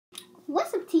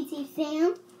What's up, TT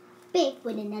Sam? Back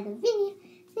with another video.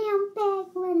 Sam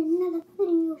back with another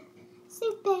video.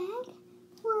 Sit back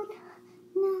with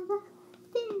another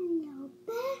video.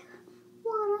 Back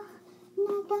with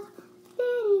another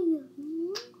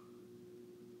video.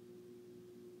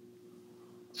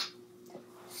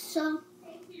 So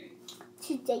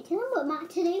today, tell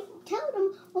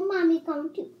them what mommy's gonna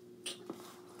do.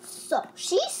 So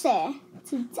she said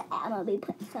today I'm gonna be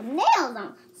putting some nails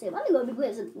on. So mommy's gonna be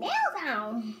putting some nails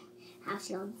on. How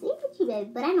she gonna see with you, baby?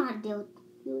 But I know how to deal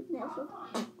with nails.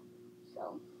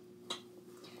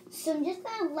 So I'm just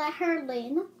gonna let her lay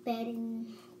in the bed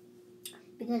and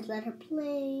let her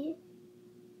play.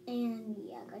 And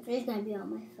yeah, guys, it's gonna be on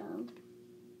my phone.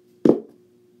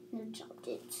 I dropped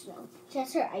it, so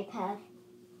that's her iPad.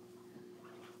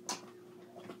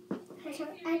 That's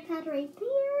her iPad right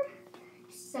there.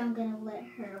 So I'm gonna let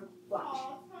her watch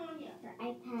her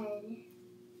iPad.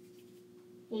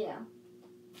 Here you go.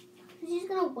 She's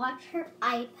gonna watch her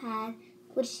iPad,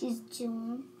 what she's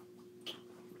doing.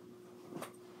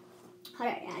 Hold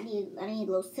on, I need a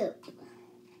little sip.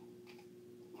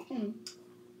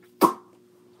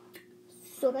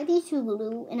 So I got these two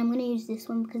glue, and I'm gonna use this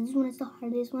one because this one is the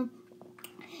hardest one,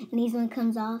 and these one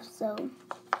comes off, so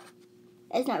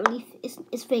it's not really.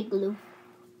 It's fake glue.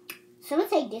 So I'm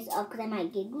gonna take this off because I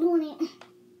might get glue on it.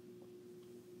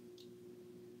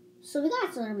 So we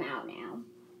gotta sort them out now.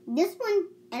 This one,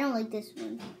 I don't like this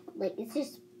one. Like, it's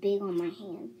just big on my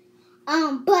hand.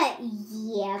 But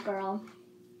yeah, girl.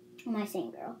 What am I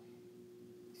saying, girl?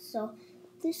 So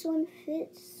this one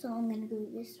fits, so I'm gonna do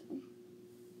this one.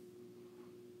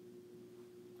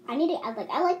 I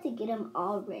like to get them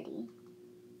all ready.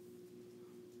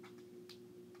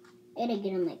 I gotta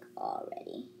get them like all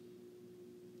ready.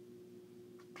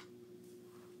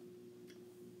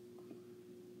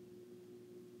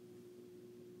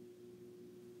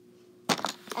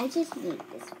 I just need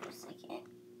this for a second.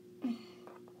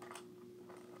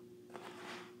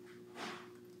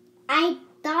 I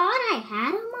thought I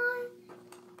had them on.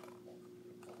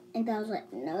 And I was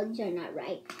like, no, these are not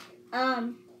right.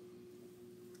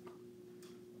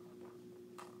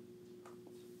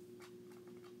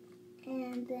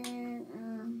 And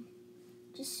then,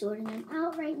 just sorting them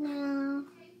out right now.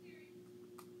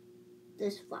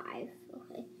 There's 5,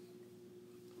 okay.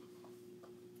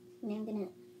 And I'm gonna,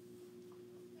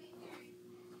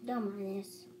 don't mind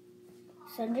this.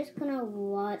 So I'm just gonna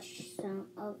watch some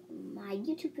of my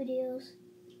YouTube videos.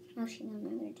 Actually, no, I'm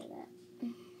not gonna do that.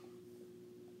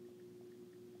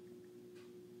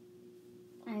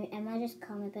 Am I just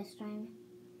calling my best friend?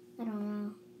 I don't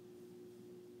know.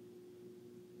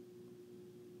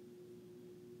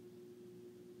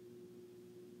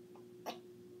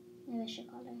 Maybe I should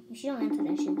call her. If she don't answer,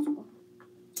 then she'll school.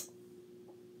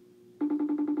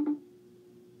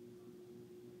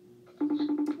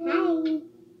 Hi.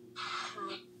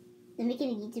 Hi. I'm making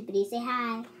a YouTube video. Say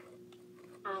hi.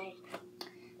 Hi.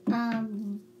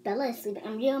 Bella is sleeping.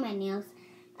 I'm doing my nails.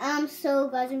 So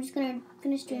guys, I'm just gonna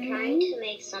finish doing I'm trying to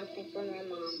make something for my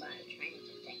mom, but I'm trying to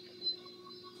think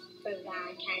for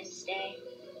Valentine's Day.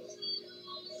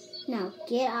 No,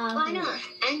 get off. Why not?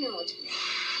 I know what to make.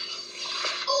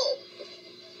 Oh.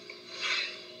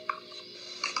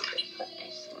 Put my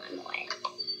slime away.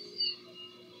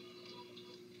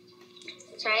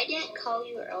 Sorry I didn't call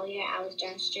you earlier. I was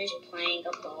downstairs playing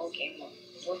a ball game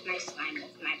with my slime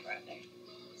with my brother.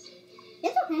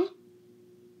 It's okay.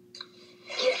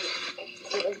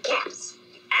 It was gas.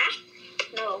 Ah,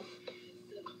 no.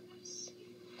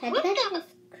 What the?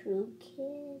 Crew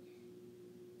kid.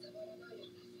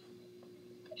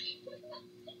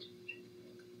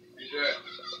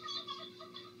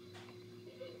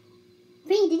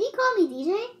 Vinny, did he call me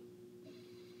DJ?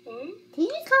 Did you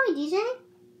just call me DJ?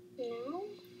 No.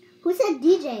 Who said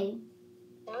DJ?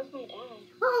 That was my dad.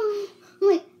 Oh, I'm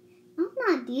like, I'm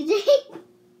not DJ.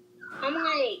 I'm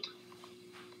like,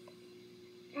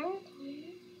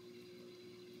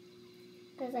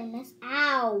 Because I missed.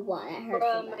 Ow, what? That hurt.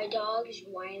 my dog is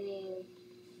whining.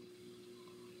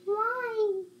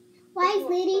 Why? Why is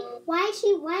lady? Why is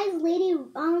lady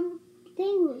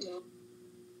thing?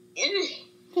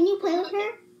 Can you play with her?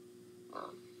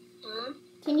 Huh?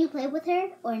 Can you play with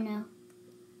her or no?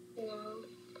 No.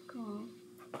 Oh.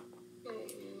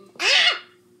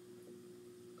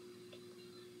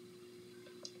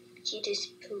 She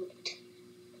just pooped.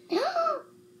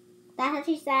 That's how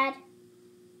she's sad.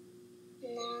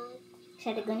 No. She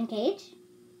had to go in a cage.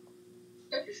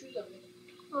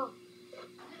 Oh.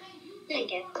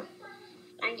 Thank you.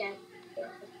 I guess.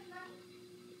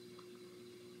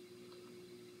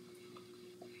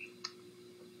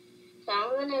 So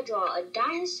I'm gonna draw a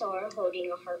dinosaur holding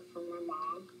a heart from my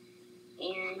mom.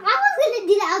 And I was gonna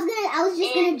do that. I was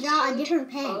just gonna draw a two different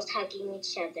pen. dolls hugging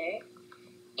each other.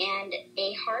 And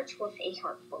a heart with a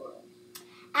heart balloon.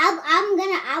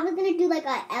 I was gonna do like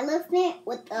an elephant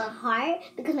with a heart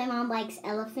because my mom likes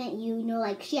elephant. You know,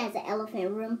 like she has an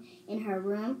elephant room in her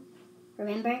room.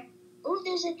 Remember? Oh,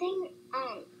 there's a thing.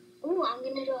 I'm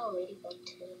gonna draw a ladybug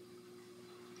too.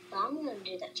 But I'm gonna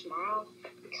do that tomorrow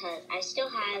because I still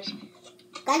have.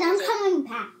 Guys, I'm coming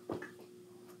back.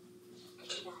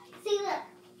 See, look.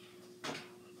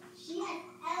 She has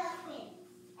elephants.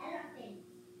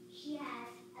 She has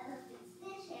elephants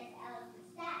this. She has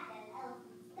elephants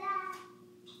that.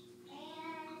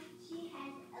 And she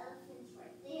has elephants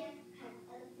right there. Has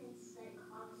elephants like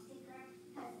on the sticker.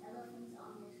 Has elephants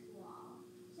on this wall.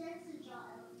 She has to draw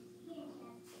elephants here. She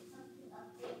has to put something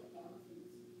up there with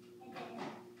elephants. And then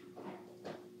here.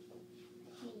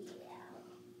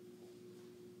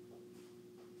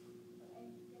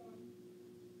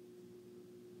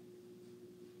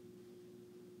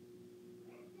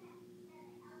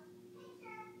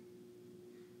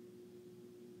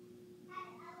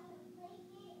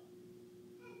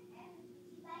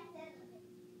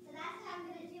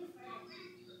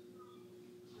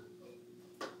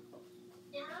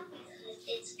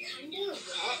 It's kind of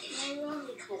wet in my room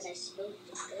because I spilled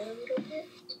water a little bit.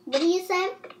 What do you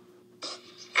say?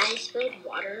 I spilled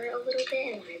water a little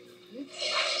bit in my room.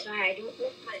 So I don't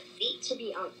want my feet to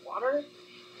be on water.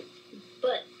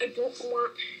 But I don't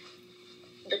want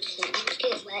the camera to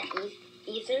get wet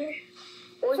either.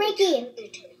 Or Frankie,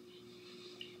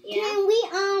 yeah? can we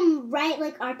write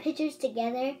like our pictures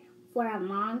together for our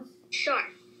moms? Sure.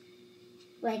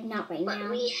 Like not right But now.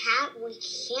 we can't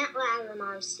let our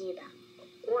moms see them.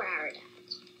 Or our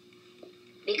dads.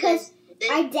 Because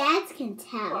our dads can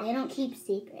tell. They don't keep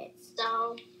secrets.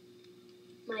 So,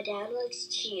 my dad likes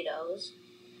Cheetos.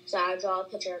 So I'll draw a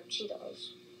picture of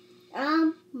Cheetos.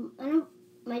 I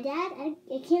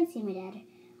can't see my dad.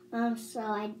 So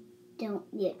I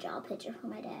don't need to draw a picture for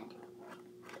my dad.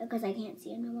 Because I can't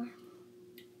see him no more.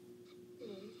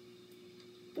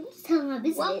 I'm just telling my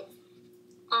business.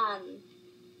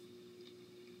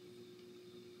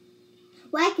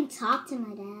 Well, I can talk to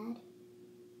my dad.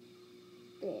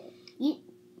 But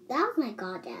that was my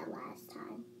goddad last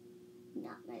time.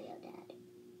 Not my real dad.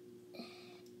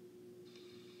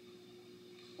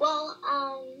 Well,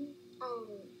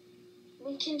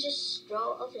 we can just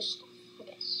draw other stuff, I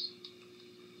guess.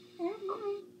 I don't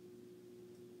mind.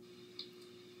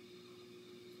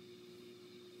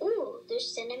 Ooh, there's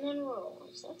cinnamon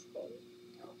rolls. That's good.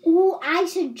 Ooh, I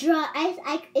should draw.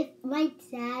 If my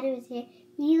dad was here,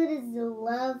 he would have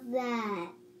loved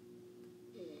that.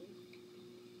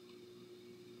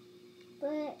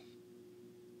 But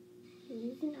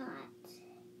he's not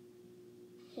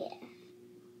here.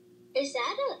 Is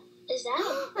that a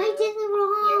I did it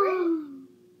wrong.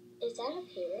 Is that a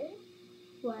parrot?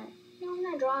 What? No, I'm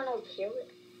not drawing no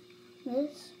parrot.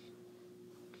 This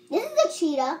is a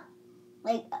cheetah,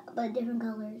 like but different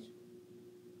colors.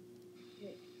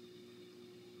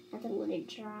 I have to let it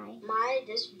dry.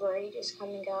 This braid is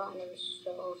coming out and I'm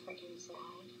so freaking sad.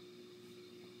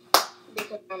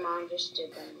 Because my mom just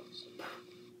did that.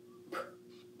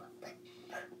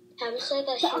 Tabby said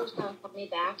that she was going to put me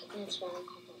back and it's been a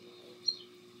couple of minutes.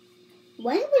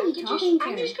 When were you talking to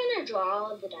her? I'm just going to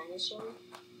draw the dinosaur.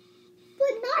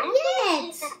 But not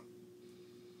yet.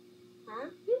 Huh?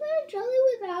 You're going to draw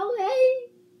it without me?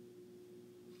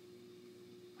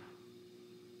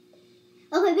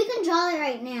 Okay, we can draw it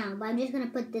right now, but I'm just going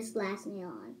to put this last nail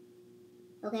on.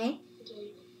 Okay?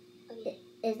 Okay.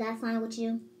 Is that fine with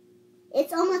you?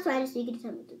 It's almost ready, so you can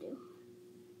tell me what to do.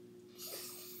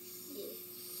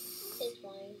 It's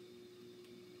fine.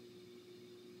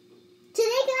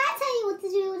 Today, can I tell you what to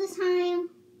do this time?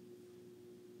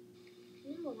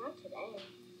 No, not today.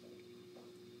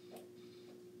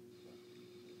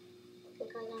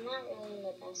 Because I'm not really in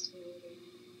the best mood.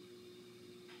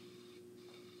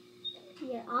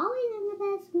 You're always in the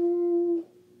best mood.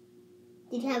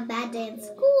 Did you have a bad day in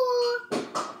school?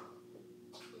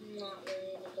 I'm not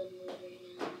really in a good mood right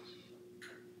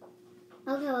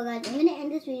now. Okay, well guys, I'm gonna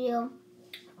end this video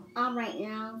right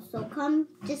now. So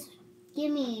just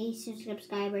give me some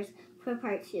subscribers for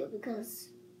part 2 because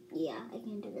yeah, I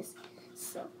can do this.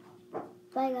 So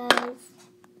bye guys.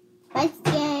 Bye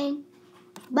gang.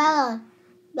 Bella,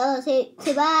 say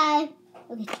bye.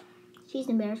 Okay, she's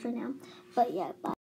embarrassed right now, but yeah, bye.